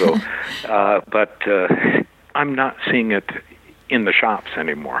also, but I'm not seeing it in the shops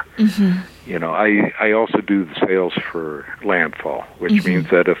anymore. Mm-hmm. I also do the sales for Landfall, which mm-hmm. means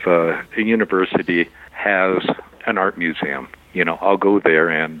that if a university has an art museum, I'll go there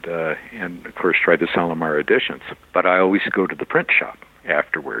and of course try to sell them our editions. But I always go to the print shop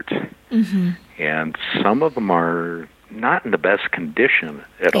afterwards. Mm-hmm. And some of them are not in the best condition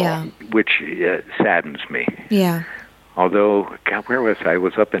at all, which saddens me. Yeah. Although, God, where was I? I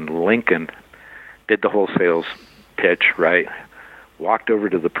was up in Lincoln, did the whole sales pitch, right? Walked over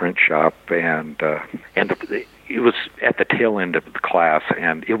to the print shop, and it was at the tail end of the class,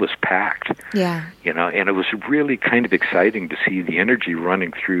 and it was packed. Yeah. And it was really kind of exciting to see the energy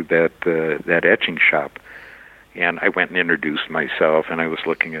running through that etching shop. And I went and introduced myself, and I was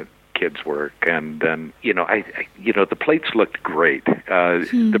looking at kids' work, and then the plates looked great.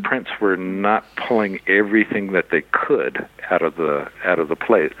 The prints were not pulling everything that they could out of the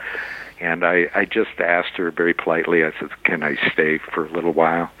plate. And I just asked her very politely, I said, can I stay for a little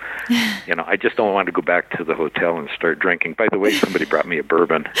while? I just don't want to go back to the hotel and start drinking. By the way, somebody brought me a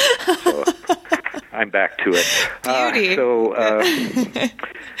bourbon, so I'm back to it. Beauty. So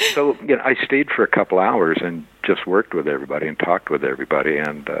I stayed for a couple hours and just worked with everybody and talked with everybody,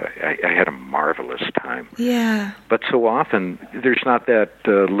 and I had a marvelous time. Yeah. But so often, there's not that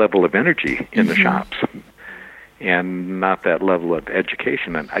level of energy in the shops. And not that level of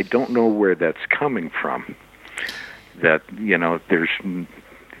education. And I don't know where that's coming from. That, there's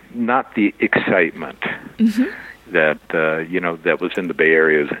not the excitement that, that was in the Bay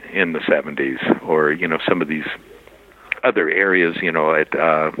Area in the 70s or, some of these other areas,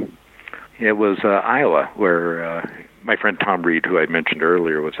 it was Iowa where my friend Tom Reed, who I mentioned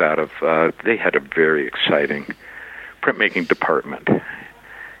earlier, was out of, they had a very exciting printmaking department,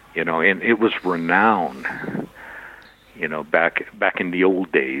 and it was renowned. Back in the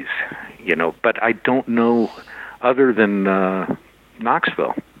old days, but I don't know other than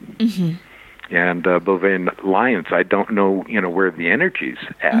Knoxville and Beauvais and Lyons. I don't know, where the energy's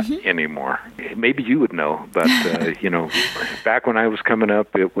at anymore. Maybe you would know, but back when I was coming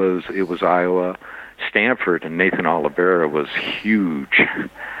up, it was Iowa, Stanford, and Nathan Oliveira was huge.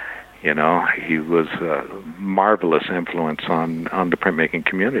 He was a marvelous influence on the printmaking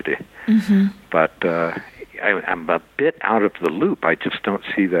community. But I'm a bit out of the loop. I just don't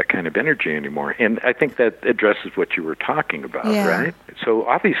see that kind of energy anymore. And I think that addresses what you were talking about, right? So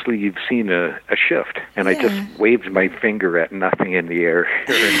obviously you've seen a shift, and I just waved my finger at nothing in the air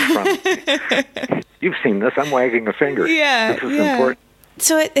here in front of me. You've seen this. I'm wagging a finger. Yeah, this is important.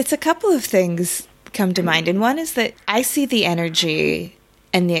 So it's a couple of things come to mind. And one is that I see the energy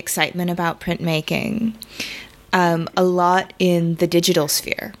and the excitement about printmaking a lot in the digital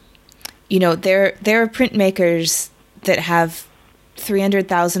sphere. You know, there are printmakers that have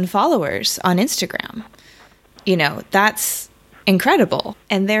 300,000 followers on Instagram. You know, that's incredible.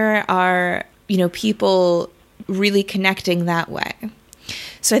 And there are, you know, people really connecting that way.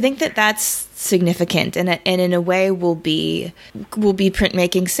 So I think that that's significant, and in a way will be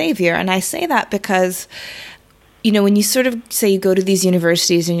printmaking savior. And I say that because, you know, when you sort of say you go to these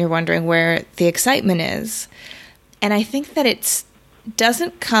universities and you're wondering where the excitement is, and I think that it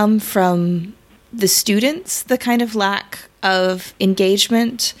doesn't come from the students, the kind of lack of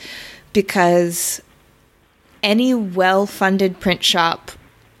engagement, because any well-funded print shop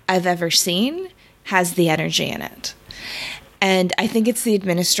I've ever seen has the energy in it. And I think it's the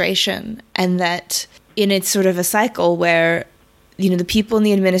administration, and that it's sort of a cycle where, you know, the people in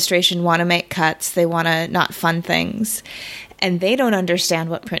the administration want to make cuts, they want to not fund things, and they don't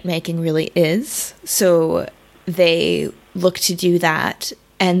understand what printmaking really is. So they look to do that,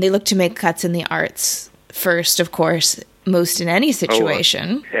 and they look to make cuts in the arts first, of course, most in any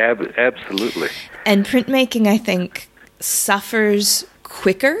situation. Absolutely. And printmaking, I think, suffers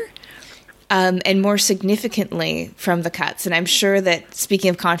quicker and more significantly from the cuts. And I'm sure that, speaking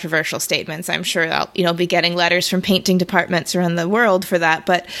of controversial statements, I'm sure I'll be getting letters from painting departments around the world for that.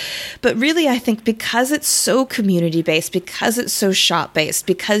 But really, I think because it's so community-based, because it's so shop-based,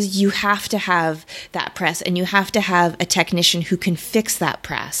 because you have to have that press and you have to have a technician who can fix that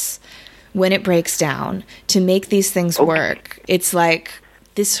press when it breaks down to make these things work. It's like,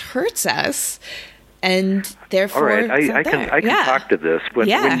 this hurts us. And therefore, all right, I can talk to this when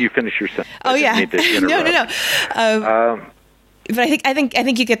you finish your sentence. Oh yeah, no. But I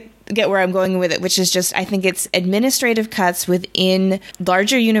think you get where I'm going with it, which is just, I think it's administrative cuts within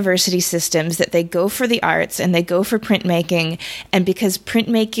larger university systems, that they go for the arts and they go for printmaking, and because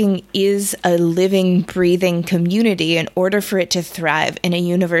printmaking is a living, breathing community, in order for it to thrive in a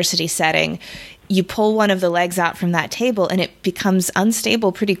university setting, you pull one of the legs out from that table, and it becomes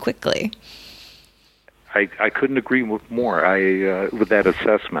unstable pretty quickly. I couldn't agree more with that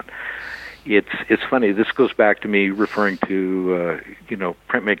assessment. It's funny. This goes back to me referring to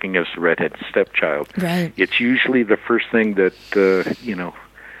printmaking as the redheaded stepchild. Right. It's usually the first thing that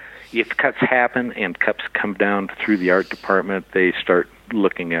if cuts happen and cuts come down through the art department, they start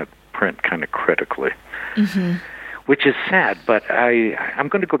looking at print kind of critically, which is sad. But I'm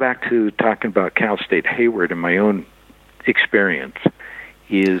going to go back to talking about Cal State Hayward and my own experience.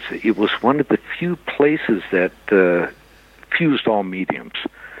 It was one of the few places that fused all mediums.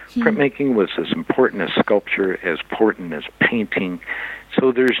 Printmaking was as important as sculpture, as important as painting.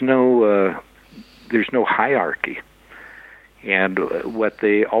 So there's no hierarchy. And what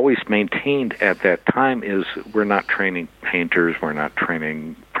they always maintained at that time is, we're not training painters, we're not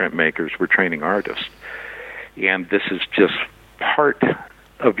training printmakers, we're training artists. And this is just part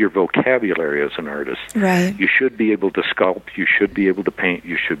of your vocabulary as an artist. Right. You should be able to sculpt, you should be able to paint,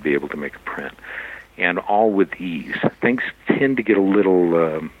 you should be able to make a print. And all with ease. Things tend to get a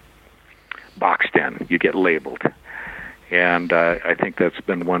little boxed in. You get labeled. And I think that's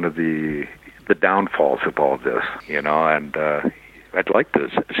been one of the downfalls of all this, and I'd like to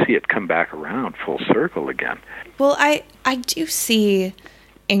see it come back around full circle again. Well, I do see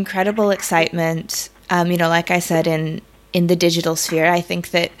incredible excitement, like I said, in the digital sphere. I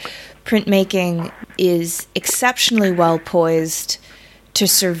think that printmaking is exceptionally well poised to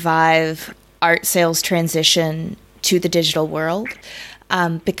survive art sales transition to the digital world.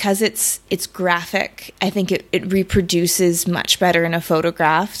 Because it's graphic, I think it reproduces much better in a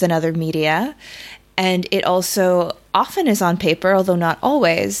photograph than other media. And it also often is on paper, although not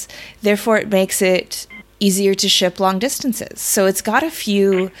always. Therefore, it makes it easier to ship long distances. So it's got a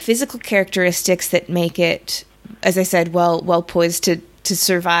few physical characteristics that make it, as I said, well poised to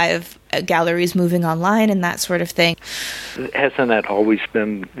survive galleries moving online and that sort of thing. Hasn't that always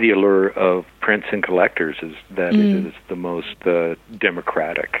been the allure of prints and collectors, is that it is the most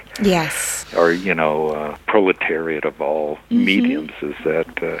democratic? Yes. Or, proletariat of all mediums, is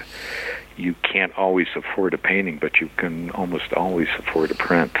that you can't always afford a painting, but you can almost always afford a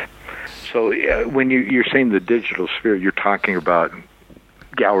print. So when you're saying the digital sphere, you're talking about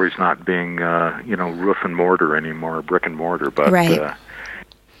galleries not being, roof and mortar anymore, brick and mortar, but... Right.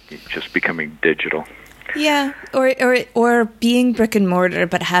 Just becoming digital. Yeah, or being brick and mortar,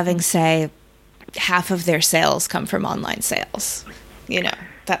 but having, say, half of their sales come from online sales.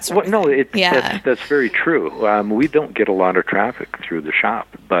 That sort of thing. That's very true. We don't get a lot of traffic through the shop,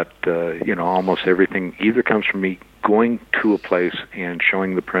 but almost everything either comes from me going to a place and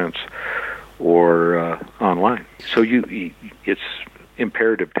showing the prints, or online. So it's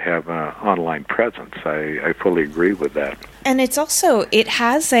imperative to have an online presence. I fully agree with that. And it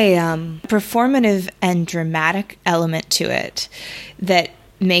has a performative and dramatic element to it that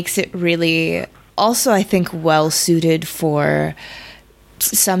makes it really also, I think, well suited for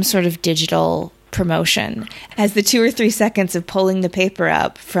some sort of digital promotion. As the 2 or 3 seconds of pulling the paper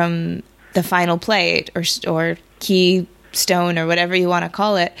up from the final plate or keystone or whatever you want to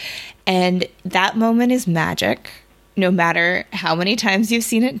call it, and that moment is magic, no matter how many times you've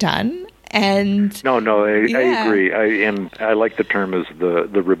seen it done. And I agree. I like the term as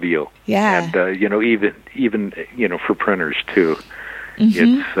the reveal. Yeah. And even for printers too.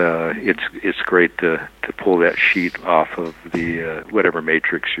 Mm-hmm. It's great to pull that sheet off of the whatever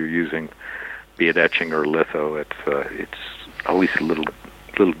matrix you're using, be it etching or litho. It's always a little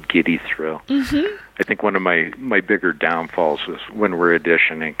giddy thrill. Mm-hmm. I think one of my bigger downfalls is when we're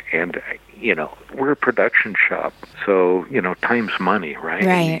editioning, and we're a production shop, so time's money, right?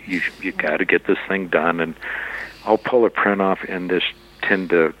 Right. You got to get this thing done, and I'll pull a print off and just tend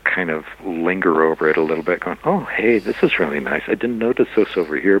to kind of linger over it a little bit, going, "Oh, hey, this is really nice. I didn't notice this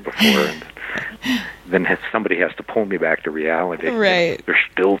over here before." And then somebody has to pull me back to reality. Right. There's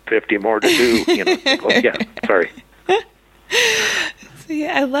still 50 more to do. Oh, yeah, sorry.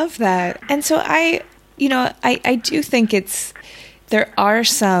 Yeah, I love that. And so I do think there are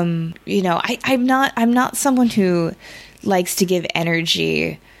some, I'm not someone who likes to give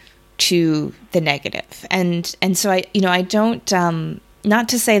energy to the negative. And so I don't, not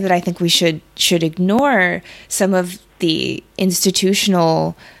to say that I think we should ignore some of the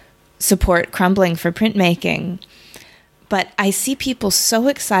institutional support crumbling for printmaking, but I see people so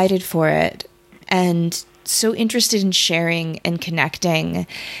excited for it and so interested in sharing and connecting.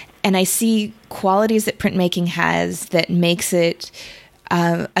 And I see qualities that printmaking has that makes it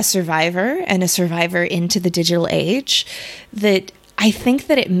a survivor into the digital age, that I think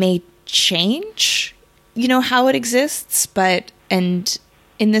that it may change, how it exists, and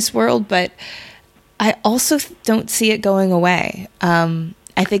in this world, but I also don't see it going away.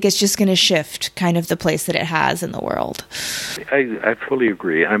 I think it's just going to shift kind of the place that it has in the world. I fully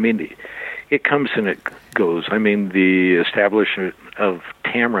agree. I mean, it comes and it goes. I mean, the establishment of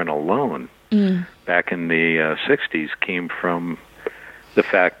Tamron alone back in the 60s came from the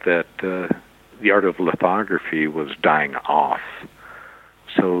fact that the art of lithography was dying off.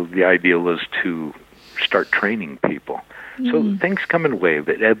 So the idea was to start training people. So things come in wave.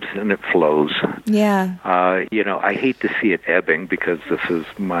 It ebbs and it flows. Yeah. I hate to see it ebbing because this is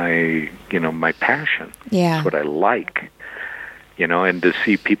my passion. Yeah. It's what I like. And to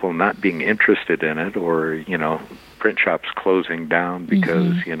see people not being interested in it, or print shops closing down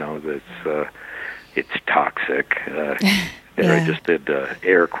because it's toxic. There, I just did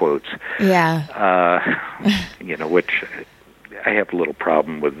air quotes. Yeah. Which I have a little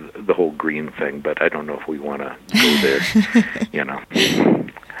problem with the whole green thing, but I don't know if we want to go there.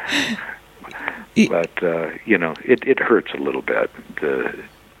 But it hurts a little bit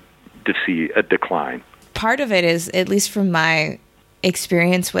to see a decline. Part of it is, at least from my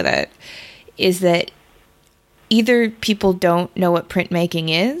experience with it, is that either people don't know what printmaking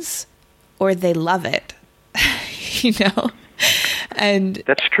is, or they love it. And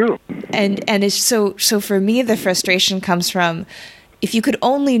that's true. And it's so for me, the frustration comes from, if you could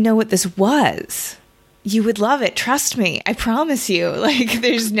only know what this was, you would love it. Trust me. I promise you. Like,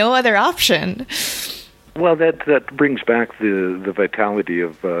 there's no other option. Well, that brings back the vitality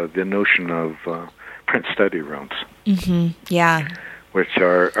of the notion of print study rooms. Mm-hmm. Yeah. Which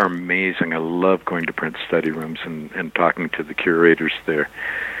are amazing. I love going to print study rooms and talking to the curators there.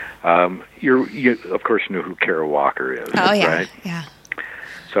 You of course know who Kara Walker is. Oh yeah, right? Yeah.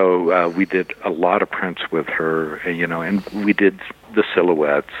 So we did a lot of prints with her, and we did the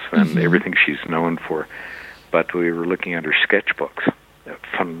silhouettes and everything she's known for. But we were looking at her sketchbooks,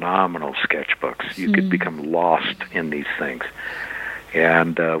 phenomenal sketchbooks. You could become lost in these things,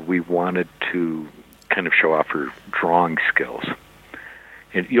 and we wanted to kind of show off her drawing skills.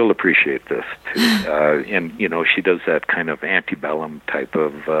 And you'll appreciate this too. And she does that kind of antebellum type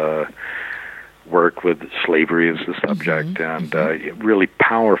of work with slavery as the subject, and really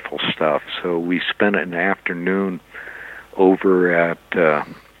powerful stuff. So we spent an afternoon over at the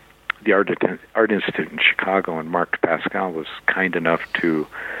Art Institute in Chicago, and Mark Pascal was kind enough to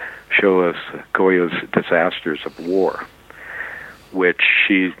show us Goya's Disasters of War, which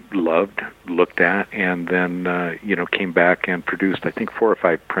she loved, looked at, and then, came back and produced, I think, 4 or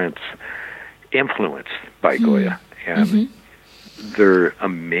 5 prints influenced by Goya. And they're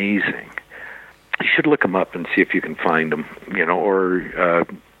amazing. You should look them up and see if you can find them, or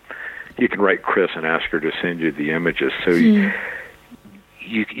you can write Chris and ask her to send you the images. So you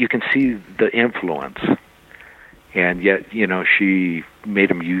can see the influence. And yet, she made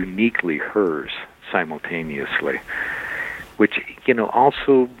them uniquely hers simultaneously, which,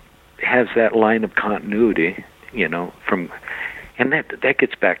 also has that line of continuity, and that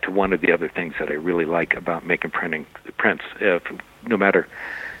gets back to one of the other things that I really like about making prints. No matter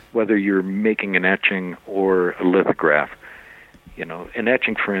whether you're making an etching or a lithograph, an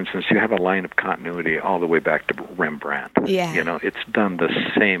etching, for instance, you have a line of continuity all the way back to Rembrandt. Yeah. It's done the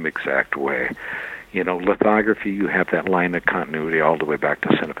same exact way. Lithography, you have that line of continuity all the way back to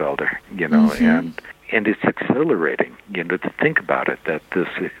Sennevelde, and it's exhilarating, to think about it, that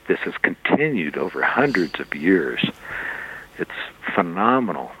this has continued over hundreds of years. It's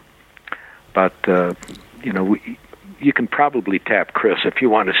phenomenal. But, you can probably tap Chris if you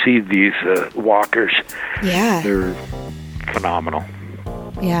want to see these walkers. Yeah. They're phenomenal.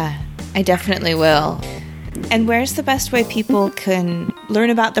 Yeah, I definitely will. And where's the best way people can learn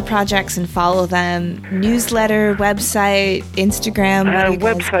about the projects and follow them? Newsletter, website, Instagram?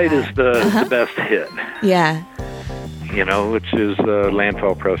 Website is the best hit. Yeah. Which is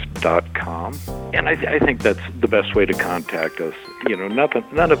landfallpress.com. And I think that's the best way to contact us.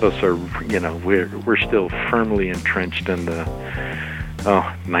 None of us are, we're still firmly entrenched in the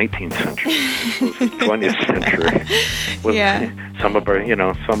 19th century, 20th century. Yeah. Some of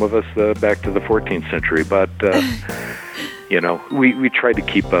us back to the 14th century, but we try to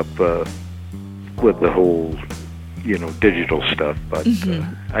keep up with the whole digital stuff, but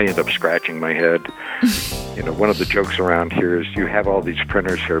I end up scratching my head. One of the jokes around here is you have all these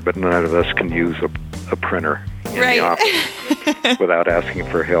printers here, but none of us can use a printer in the office without asking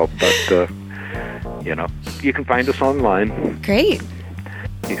for help. But you can find us online. Great.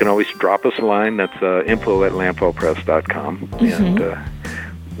 You can always drop us a line. That's info@landfallpress.com, and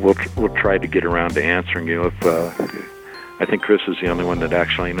we'll try to get around to answering you. If I think Chris is the only one that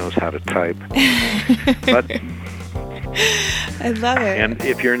actually knows how to type. But I love it. And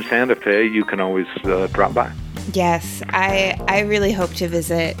if you're in Santa Fe, you can always drop by. Yes, I really hope to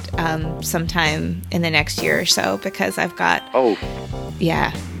visit sometime in the next year or so, because I've got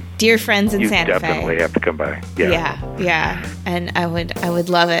dear friends in Santa Fe. You definitely have to come by. Yeah, and I would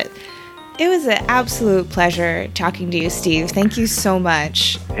love it. It was an absolute pleasure talking to you, Steve. Thank you so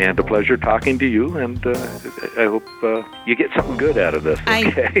much. And a pleasure talking to you, and I hope you get something good out of this.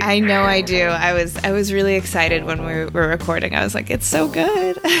 Okay? I know I do. I was really excited when we were recording. I was like, it's so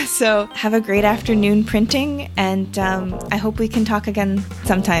good. So have a great afternoon printing, and I hope we can talk again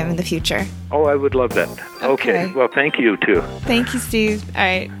sometime in the future. Oh, I would love that. Okay. Well, thank you, too. Thank you, Steve. All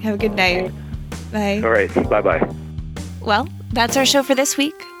right. Have a good night. Bye. All right. Bye-bye. Well, that's our show for this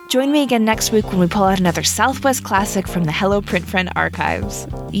week. Join me again next week when we pull out another Southwest classic from the Hello Print Friend archives.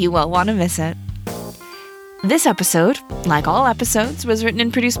 You won't want to miss it. This episode, like all episodes, was written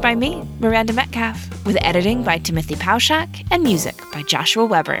and produced by me, Miranda Metcalf, with editing by Timothy Pauschak and music by Joshua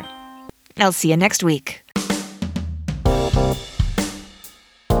Weber. I'll see you next week.